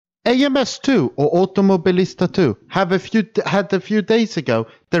AMS2 or Automobilista 2 had a few days ago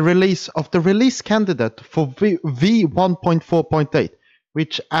the release of the release candidate for V1.4.8,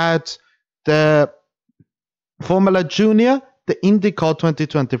 which adds the Formula Junior, the IndyCar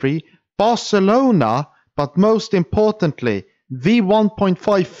 2023, Barcelona, but most importantly,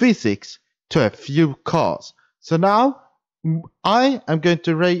 V1.5 physics to a few cars. So now I am going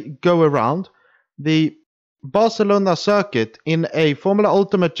to go around the Barcelona circuit in a Formula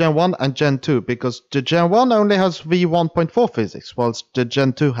Ultimate Gen 1 and Gen 2, because the Gen 1 only has V1.4 physics, whilst the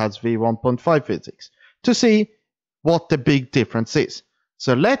Gen 2 has V1.5 physics, to see what the big difference is.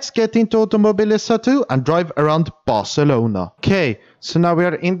 So let's get into Automobilista 2 and drive around Barcelona. Okay, so now we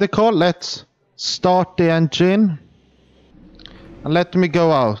are in the car. Let's start the engine and let me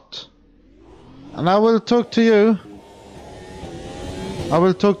go out. And I will talk to you.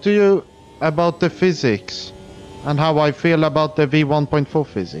 About the physics and how I feel about the V1.4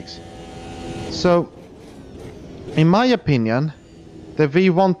 physics. So, in my opinion, the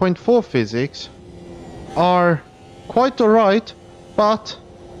V1.4 physics are quite alright, but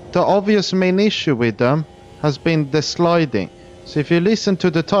the obvious main issue with them has been the sliding. So if you listen to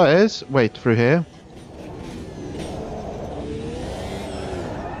the tires, wait through here.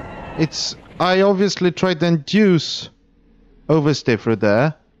 I obviously tried to induce oversteer through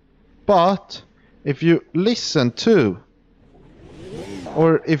there. But if you listen to,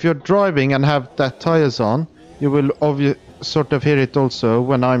 or if you're driving and have that tires on, you will sort of hear it also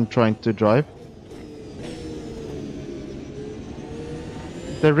when I'm trying to drive.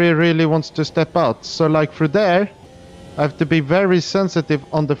 The rear really wants to step out. So like through there, I have to be very sensitive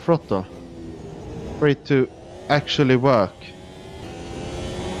on the throttle for it to actually work.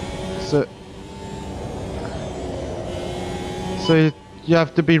 So you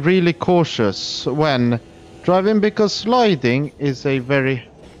have to be really cautious when driving, because sliding is a very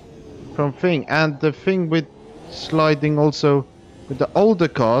prone thing. And the thing with sliding also with the older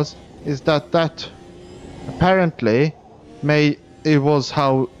cars is that apparently it was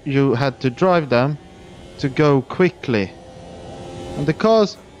how you had to drive them to go quickly. And the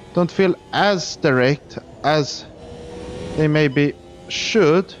cars don't feel as direct as they maybe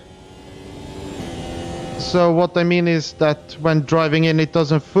should. So what I mean is that when driving in, it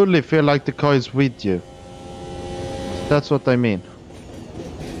doesn't fully feel like the car is with you. That's what I mean.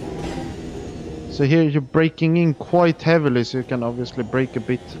 So here you're braking in quite heavily, so you can obviously brake a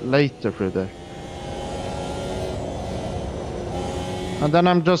bit later through there. And then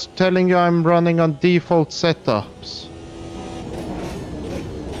I'm just telling you I'm running on default setups.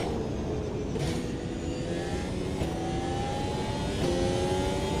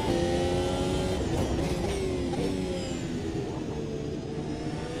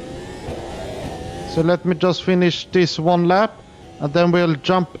 So let me just finish this one lap, and then we'll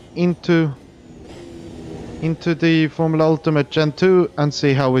jump into the Formula Ultimate Gen 2 and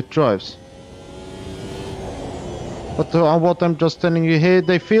see how it drives. But what I'm just telling you here,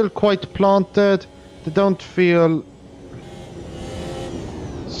 they feel quite planted. They don't feel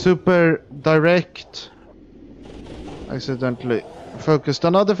super direct. Accidentally focused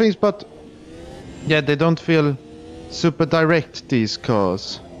on other things, but yeah, they don't feel super direct, these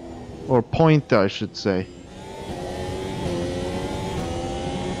cars. Or pointy, I should say.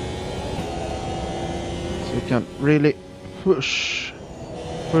 So you can really push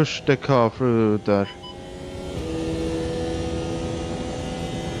the car through there.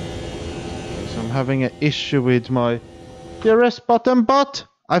 So I'm having an issue with my DRS button, but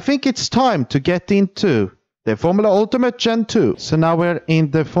I think it's time to get into the Formula Ultimate Gen 2. So now we're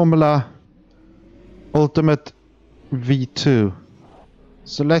in the Formula Ultimate V2.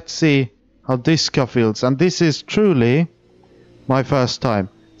 So let's see how this car feels. And this is truly my first time.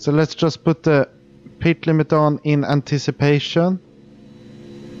 So let's just put the pit limit on in anticipation.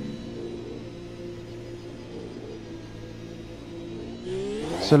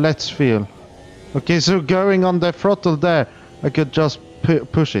 So let's feel. Okay, so going on the throttle there, I could just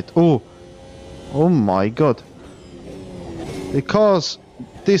push it. Oh my god. Because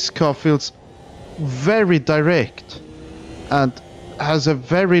this car feels very direct and has a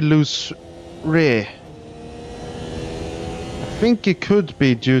very loose rear. I think it could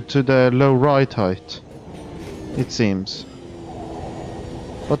be due to the low ride height, it seems.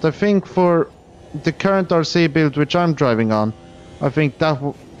 But I think for the current RC build which I'm driving on, I think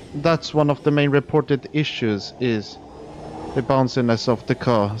that's one of the main reported issues, is the bounciness of the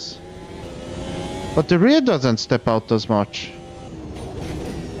cars. But the rear doesn't step out as much.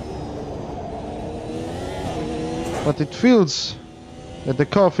 But it feels... the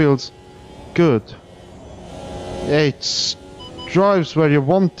car feels good. Yeah, it's drives where you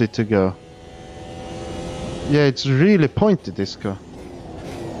want it to go. Yeah, it's really pointy, this car.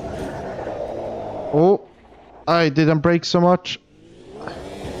 Oh, I didn't brake so much.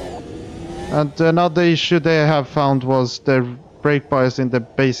 And another issue they have found was the brake bias in the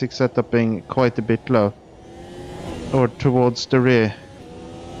basic setup being quite a bit low. Or towards the rear.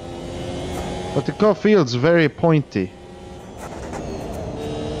 But the car feels very pointy.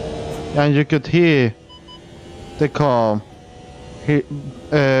 And you could hear the car,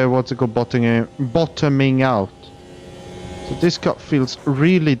 what's it called, bottoming out. So this car feels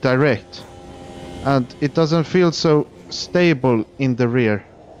really direct. And it doesn't feel so stable in the rear.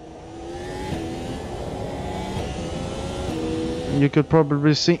 You could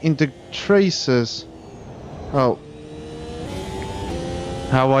probably see in the traces how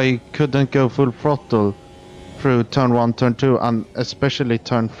I couldn't go full throttle through turn 1, turn 2 and especially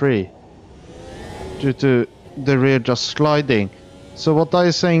turn 3 due to the rear just sliding. So what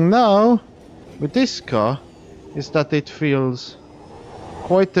I'm saying now with this car is that it feels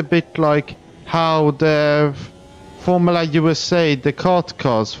quite a bit like how the Formula USA, the kart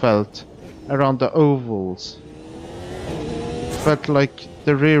cars felt around the ovals. Felt like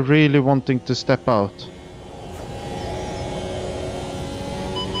the rear really wanting to step out.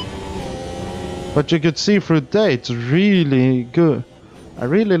 But you could see through there, it's really good. I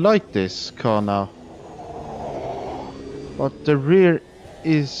really like this car now. But the rear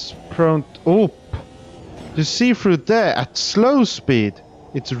is prone to... Oh! You see through there at slow speed,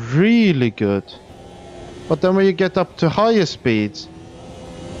 it's really good. But then when you get up to higher speeds,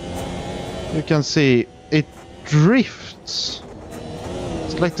 you can see it drifts.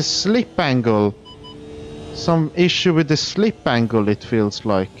 It's like the slip angle. Some issue with the slip angle, it feels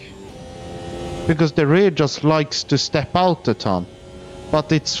like. Because the rear just likes to step out a ton.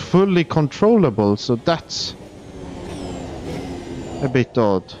 But it's fully controllable, so that's a bit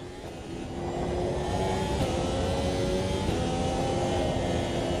odd.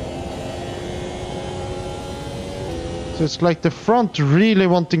 So it's like the front really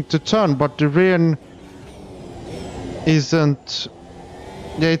wanting to turn, but the rear isn't...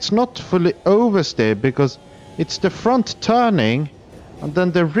 Yeah, it's not fully oversteer because it's the front turning and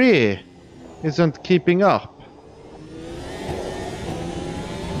then the rear isn't keeping up.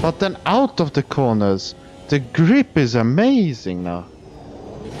 But then out of the corners, the grip is amazing now.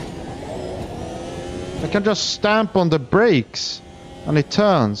 I can just stamp on the brakes and it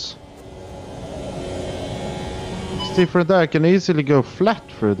turns. See through there, I can easily go flat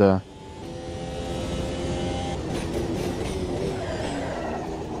through there.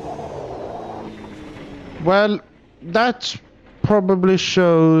 Well, that probably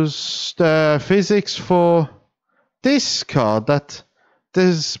shows the physics for this car, that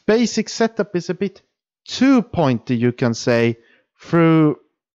this basic setup is a bit too pointy, you can say, through...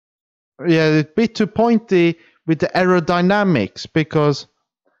 Yeah, a bit too pointy with the aerodynamics, because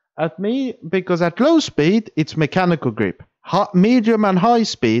at low speed, it's mechanical grip. Medium and high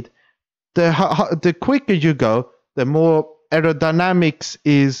speed, the quicker you go, the more aerodynamics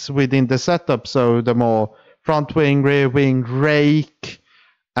is within the setup, so the more front wing, rear wing, rake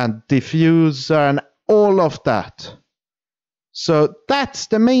and diffuser and all of that. So that's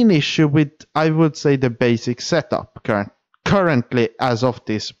the main issue with, I would say, the basic setup currently as of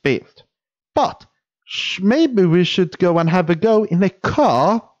this build. But maybe we should go and have a go in a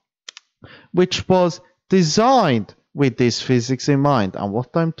car which was designed with this physics in mind. And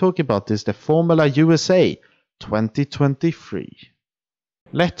what I'm talking about is the Formula USA 2023.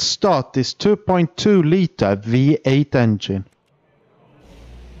 Let's start this 2.2 liter V8 engine.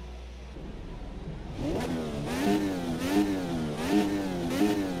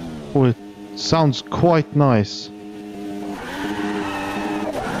 Oh, it sounds quite nice.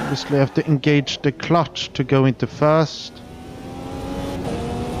 Obviously I have to engage the clutch to go into first.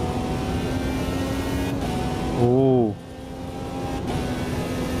 Oh.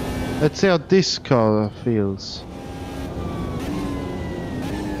 Let's see how this car feels.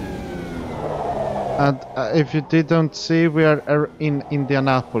 And if you didn't see, we are in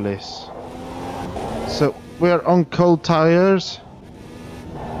Indianapolis. So we are on cold tires.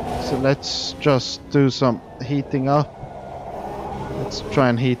 So let's just do some heating up. Let's try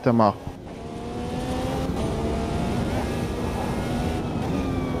and heat them up.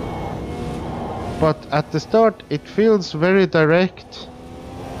 But at the start it feels very direct.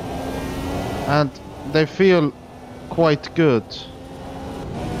 And they feel quite good,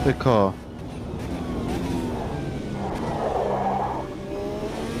 the car.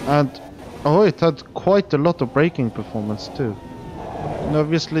 And oh, it had quite a lot of braking performance too. And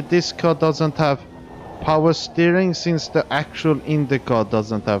obviously this car doesn't have power steering, since the actual IndyCar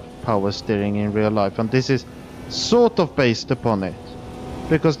doesn't have power steering in real life, and this is sort of based upon it,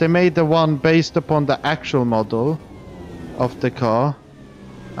 because they made the one based upon the actual model of the car,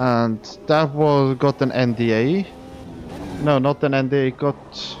 and that got an NDA. No, not an NDA. It got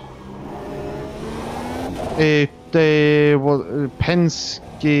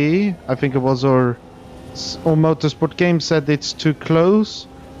Penske, I think it was, or Motorsport Games said it's too close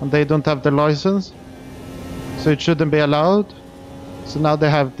and they don't have the license, so it shouldn't be allowed. So now they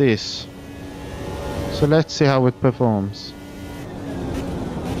have this. So let's see how it performs.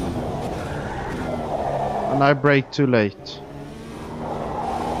 And I brake too late.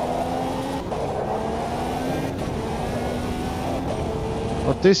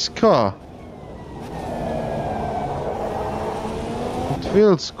 But this car, it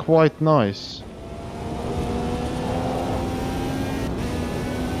feels quite nice.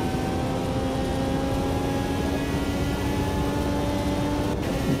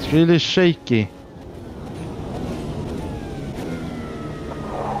 It's really shaky.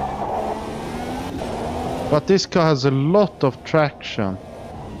 But this car has a lot of traction.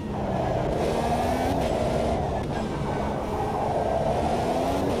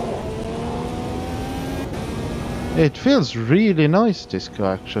 It feels really nice, this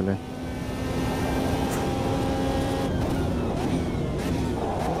car, actually.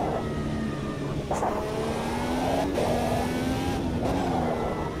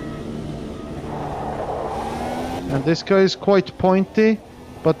 And this car is quite pointy,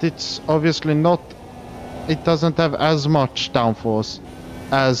 but it's obviously not, it doesn't have as much downforce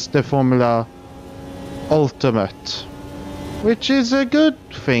as the Formula Ultimate, which is a good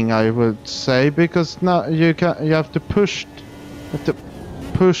thing, I would say, because now you have to push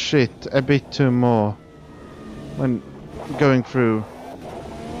it a bit too more when going through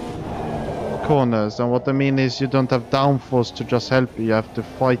corners. And what I mean is, you don't have downforce to just help you have to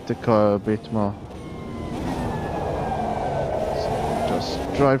fight the car a bit more. So just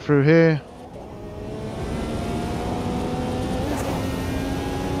drive through here.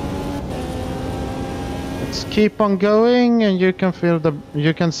 Let's keep on going, and you can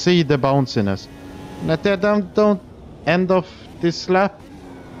see the bounciness. And at the end of this lap,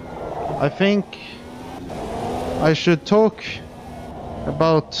 I think I should talk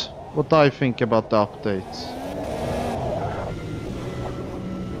about what I think about the updates.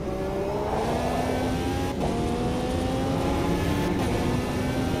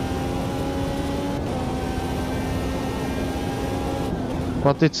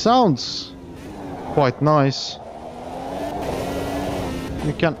 But it sounds quite nice.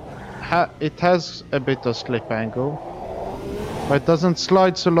 You can it has a bit of slip angle, but it doesn't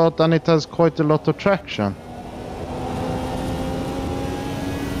slide so lot, and it has quite a lot of traction.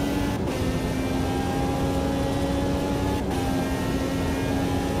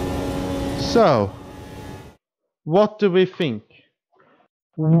 So, what do we think?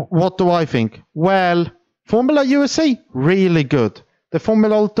 What do I think? Well, Formula USA, really good. The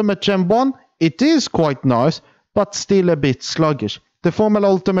Formula Ultimate Gen 1, it is quite nice, but still a bit sluggish. The Formula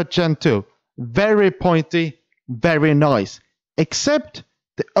Ultimate Gen 2, very pointy, very nice. Except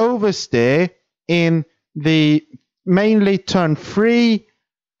the oversteer in the mainly turn 3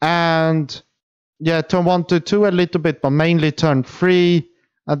 and, yeah, turn 1 to 2 a little bit, but mainly turn 3.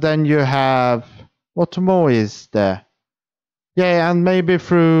 And then you have, what more is there? Yeah, and maybe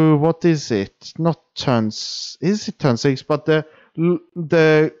through, what is it? Not turns, is it turn 6? But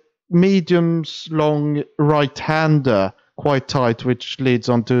the mediums long right-hander, quite tight, which leads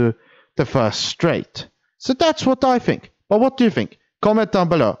onto the first straight. So that's what I think. But what do you think? Comment down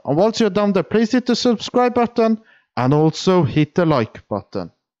below. And once you're done there, please hit the subscribe button and also hit the like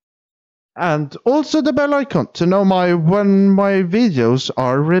button. And also the bell icon to know when my videos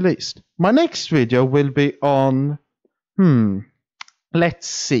are released. My next video will be on, let's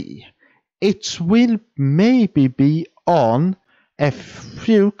see. It will maybe be on a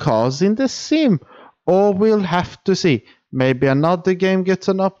few cars in the sim, or we'll have to see. Maybe another game gets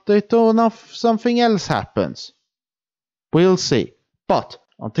an update, or something else happens. We'll see. But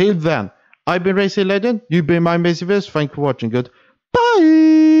until then, I've been Racing Legend, you've been my amazing viewers. Thank you for watching. Good. Bye!